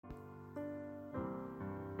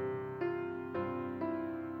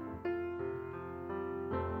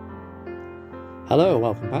Hello and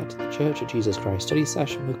welcome back to the Church of Jesus Christ study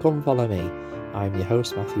session with Come Follow Me. I'm your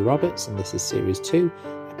host Matthew Roberts and this is Series 2,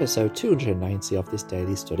 Episode 290 of this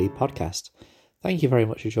daily study podcast. Thank you very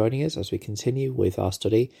much for joining us as we continue with our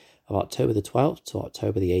study of October the 12th to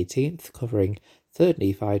October the 18th, covering 3rd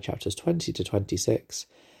Nephi chapters 20 to 26.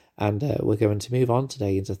 And we're going to move on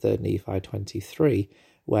today into 3rd Nephi 23,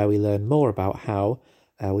 where we learn more about how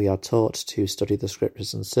we are taught to study the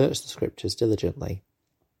scriptures and search the scriptures diligently.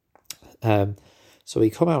 So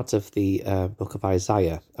we come out of the book of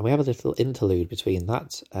Isaiah, and we have a little interlude between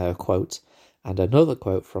that quote and another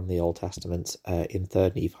quote from the Old Testament in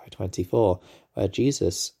 3rd Nephi 24, where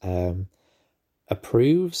Jesus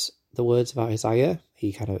approves the words of Isaiah.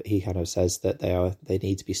 He kind of says that they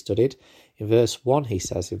need to be studied. In verse 1 he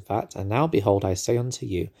says, in fact, "And now behold, I say unto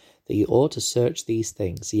you, that ye ought to search these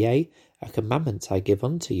things. Yea, a commandment I give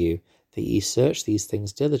unto you, that ye search these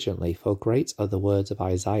things diligently, for great are the words of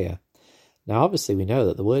Isaiah." Now, obviously, we know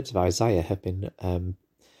that the words of Isaiah have been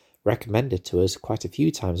recommended to us quite a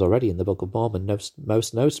few times already in the Book of Mormon,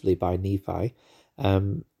 most notably by Nephi.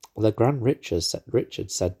 LeGrand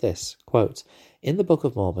Richard said this, quote, "In the Book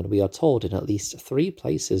of Mormon, we are told in at least 3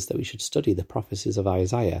 places that we should study the prophecies of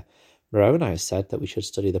Isaiah. Moroni said that we should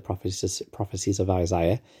study the prophecies of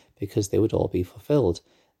Isaiah because they would all be fulfilled.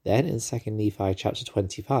 Then in 2nd Nephi chapter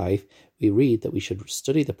 25, we read that we should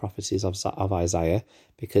study the prophecies of Isaiah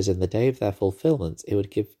because in the day of their fulfillment it would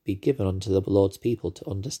be given unto the Lord's people to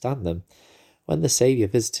understand them. When the Saviour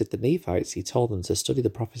visited the Nephites, he told them to study the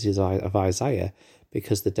prophecies of Isaiah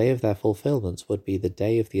because the day of their fulfillment would be the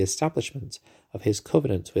day of the establishment of his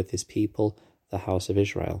covenant with his people, the house of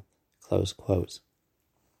Israel." Close quote.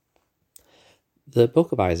 The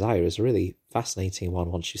book of Isaiah is a really fascinating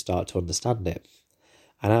one once you start to understand it.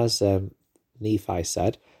 And as Nephi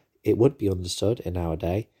said, it would be understood in our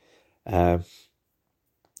day.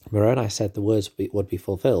 Moroni said the words would be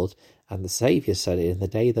fulfilled, and the Saviour said in the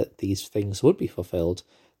day that these things would be fulfilled,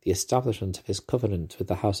 the establishment of his covenant with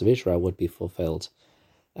the house of Israel would be fulfilled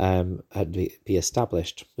and be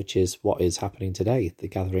established, which is what is happening today, the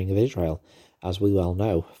gathering of Israel, as we well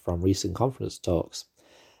know from recent conference talks.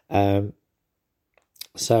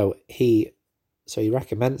 So he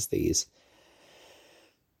recommends these.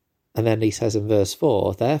 And then he says in verse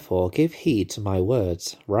 4, "Therefore give heed to my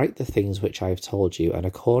words, write the things which I have told you, and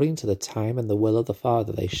according to the time and the will of the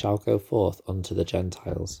Father they shall go forth unto the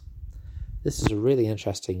Gentiles." This is a really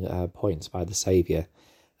interesting point by the Saviour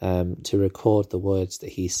to record the words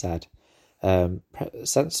that he said.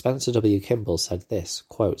 Spencer W. Kimball said this,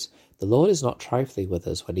 quote, "The Lord is not trifling with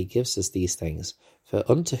us when he gives us these things, for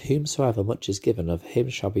unto whomsoever much is given, of him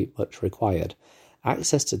shall be much required.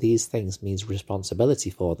 Access to these things means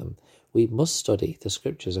responsibility for them. We must study the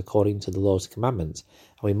scriptures according to the Lord's commandment,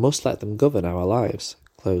 and we must let them govern our lives."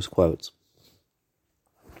 Close quote.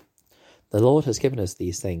 The Lord has given us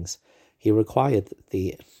these things. He required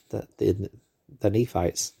the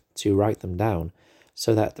Nephites to write them down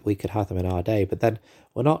so that we could have them in our day. But then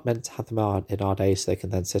we're not meant to have them in our day so they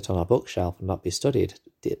can then sit on our bookshelf and not be studied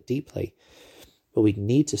deeply. But we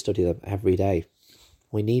need to study them every day.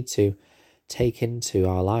 We need to take into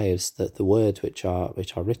our lives the words which are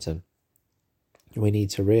written. We need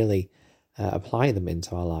to really apply them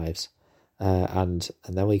into our lives, and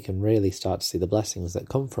then we can really start to see the blessings that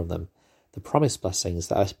come from them, the promised blessings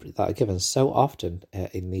that are given so often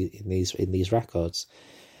in these records.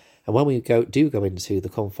 And when we do go into the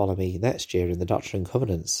Come Follow Me next year in the Doctrine and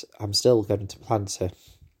Covenants, I'm still going to plan to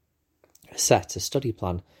set a study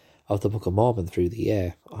plan of the Book of Mormon through the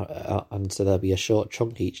year, and so there'll be a short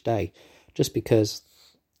chunk each day, just because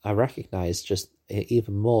I recognise just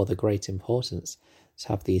even more the great importance to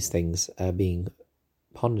have these things being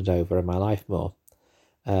pondered over in my life more.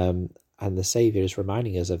 And the Saviour is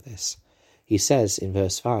reminding us of this. He says in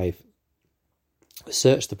verse 5,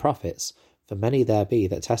 "Search the prophets, for many there be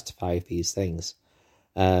that testify of these things."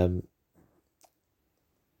 And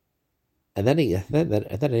then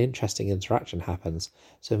an interesting interaction happens.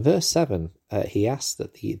 So in verse 7, he asks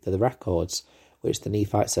that the records which the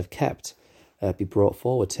Nephites have kept be brought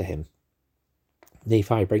forward to him.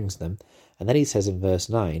 Nephi brings them, and then he says in verse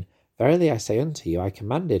 9, "Verily I say unto you, I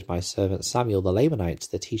commanded my servant Samuel the Lamanite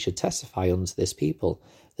that he should testify unto this people,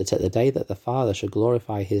 that at the day that the Father should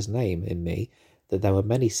glorify his name in me, that there were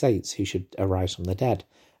many saints who should arise from the dead,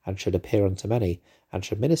 and should appear unto many, and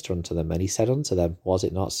should minister unto them. And he said unto them, Was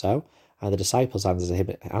it not so? And the disciples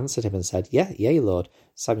answered him and said, Yea, Lord,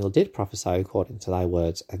 Samuel did prophesy according to thy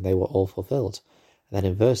words, and they were all fulfilled." And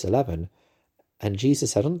then in verse 11, "And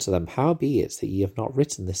Jesus said unto them, How be it that ye have not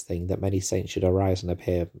written this thing, that many saints should arise and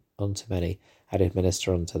appear unto many, and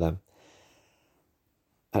administer unto them?"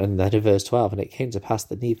 And then in verse 12, and it came to pass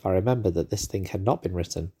that Nephi remembered that this thing had not been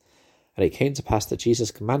written. And it came to pass that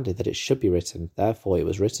Jesus commanded that it should be written. Therefore it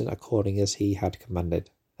was written according as he commanded.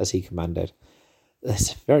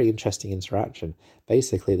 It's a very interesting interaction.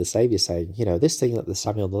 Basically, the Saviour saying, this thing that the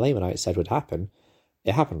Samuel the Lamanite said would happen,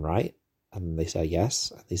 it happened, right? And they say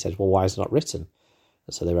yes. And he said, well, why is it not written?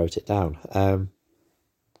 And so they wrote it down.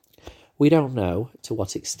 We don't know to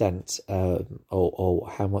what extent or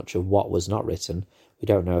how much of what was not written. We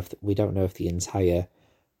don't know if the entire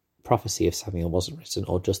prophecy of Samuel wasn't written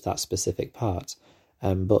or just that specific part.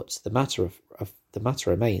 But the matter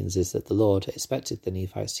remains is that the Lord expected the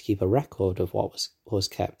Nephites to keep a record of what was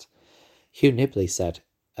kept. Hugh Nibley said,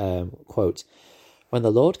 quote, when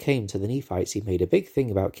the Lord came to the Nephites, he made a big thing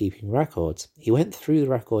about keeping records. He went through the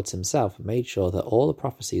records himself and made sure that all the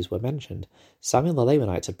prophecies were mentioned. Samuel the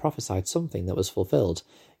Lamanite had prophesied something that was fulfilled.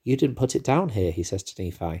 You didn't put it down here, he says to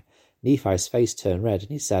Nephi. Nephi's face turned red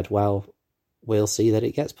and he said, well, we'll see that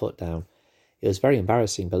it gets put down. It was very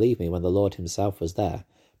embarrassing, believe me, when the Lord himself was there,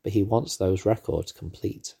 but he wants those records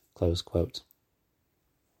complete. Close quote.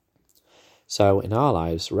 So in our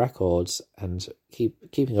lives, records and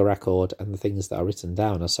keeping a record and the things that are written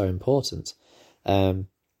down are so important.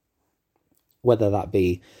 Whether that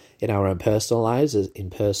be in our own personal lives, in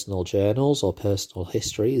personal journals or personal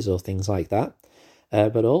histories or things like that.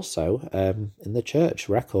 But also in the church,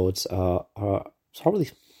 records are probably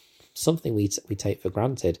something we take for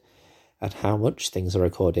granted, and how much things are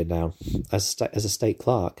recorded now. As a state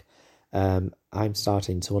clerk, I'm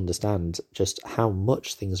starting to understand just how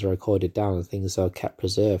much things are recorded down and things are kept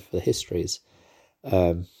preserved for the histories,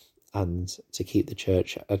 and to keep the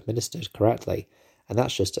church administered correctly. And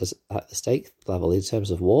that's just as at the state level. In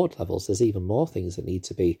terms of ward levels, there's even more things that need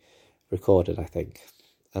to be recorded, I think.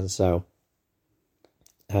 And so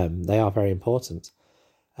they are very important.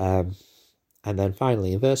 And then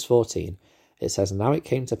finally, in verse 14, it says, now it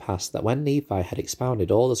came to pass that when Nephi had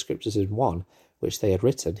expounded all the scriptures in one, which they had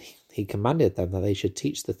written, he commanded them that they should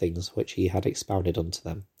teach the things which he had expounded unto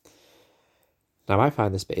them. Now I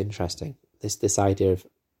find this bit interesting, this idea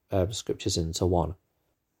of scriptures into one.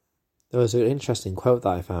 There was an interesting quote that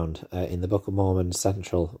I found in the Book of Mormon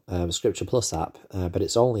Central Scripture Plus app, but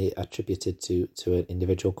it's only attributed to an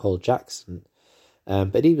individual called Jackson.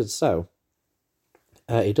 But even so,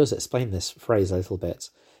 he does explain this phrase a little bit.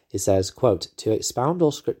 He says, quote, to expound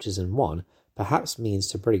all scriptures in one perhaps means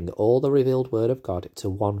to bring all the revealed word of God to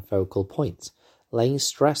one focal point, laying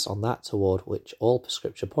stress on that toward which all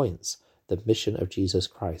scripture points, the mission of Jesus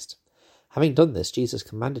Christ. Having done this, Jesus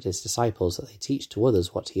commanded his disciples that they teach to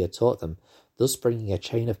others what he had taught them, thus bringing a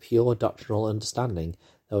chain of pure doctrinal understanding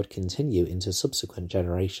that would continue into subsequent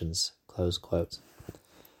generations. Close quote.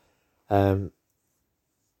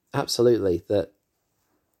 Absolutely, that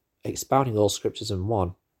expounding all scriptures in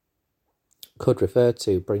one could refer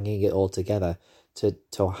to bringing it all together to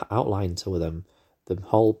outline to them the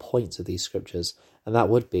whole point of these scriptures, and that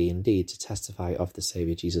would be indeed to testify of the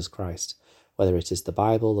Saviour Jesus Christ. Whether it is the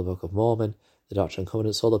Bible, the Book of Mormon, the Doctrine and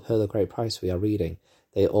Covenants, or the Pearl of Great Price we are reading,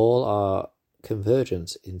 they all are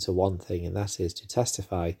convergent into one thing, and that is to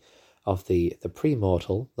testify of the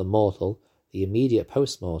pre-mortal, the mortal, the immediate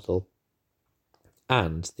post-mortal,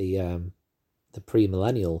 and the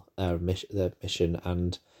pre-millennial mission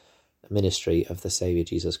and ministry of the Saviour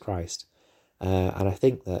Jesus Christ. And I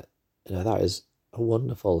think that that is a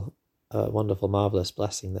wonderful, marvellous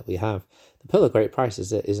blessing that we have. The Pearl of Great Price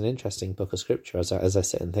is an interesting book of scripture as I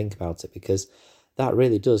sit and think about it, because that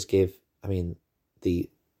really does give, the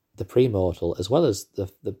pre-mortal as well as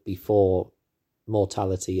the before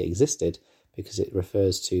mortality existed, because it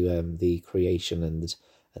refers to the creation and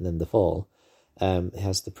then the fall. It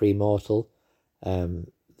has the pre-mortal.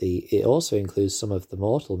 It also includes some of the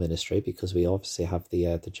mortal ministry, because we obviously have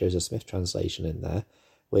the Joseph Smith translation in there,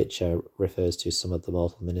 which refers to some of the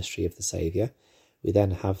mortal ministry of the Saviour. We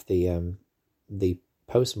then have the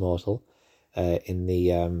post-mortal in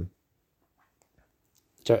the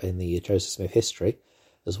Joseph Smith history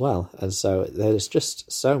as well. And so there's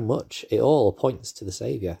just so much. It all points to the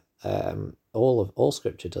Saviour. All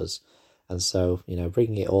Scripture does. And so,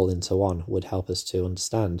 bringing it all into one would help us to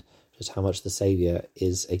understand just how much the Saviour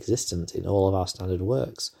is existent in all of our standard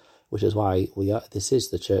works, which is why this is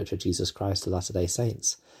the Church of Jesus Christ of Latter-day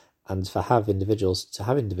Saints. And to have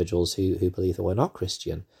individuals who believe that we're not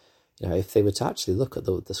Christian, if they were to actually look at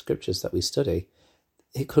the scriptures that we study,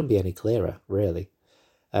 it couldn't be any clearer, really.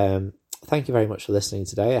 Thank you very much for listening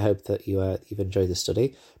today. I hope that you've enjoyed the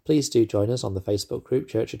study. Please do join us on the Facebook group,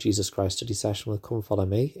 Church of Jesus Christ Study Session. Come and follow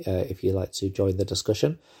me if you'd like to join the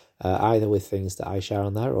discussion, either with things that I share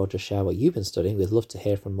on there or just share what you've been studying. We'd love to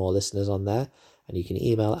hear from more listeners on there. And you can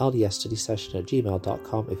email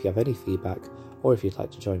ldsstudysession@gmail.com if you have any feedback or if you'd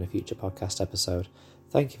like to join a future podcast episode.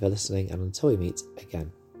 Thank you for listening, and until we meet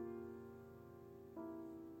again.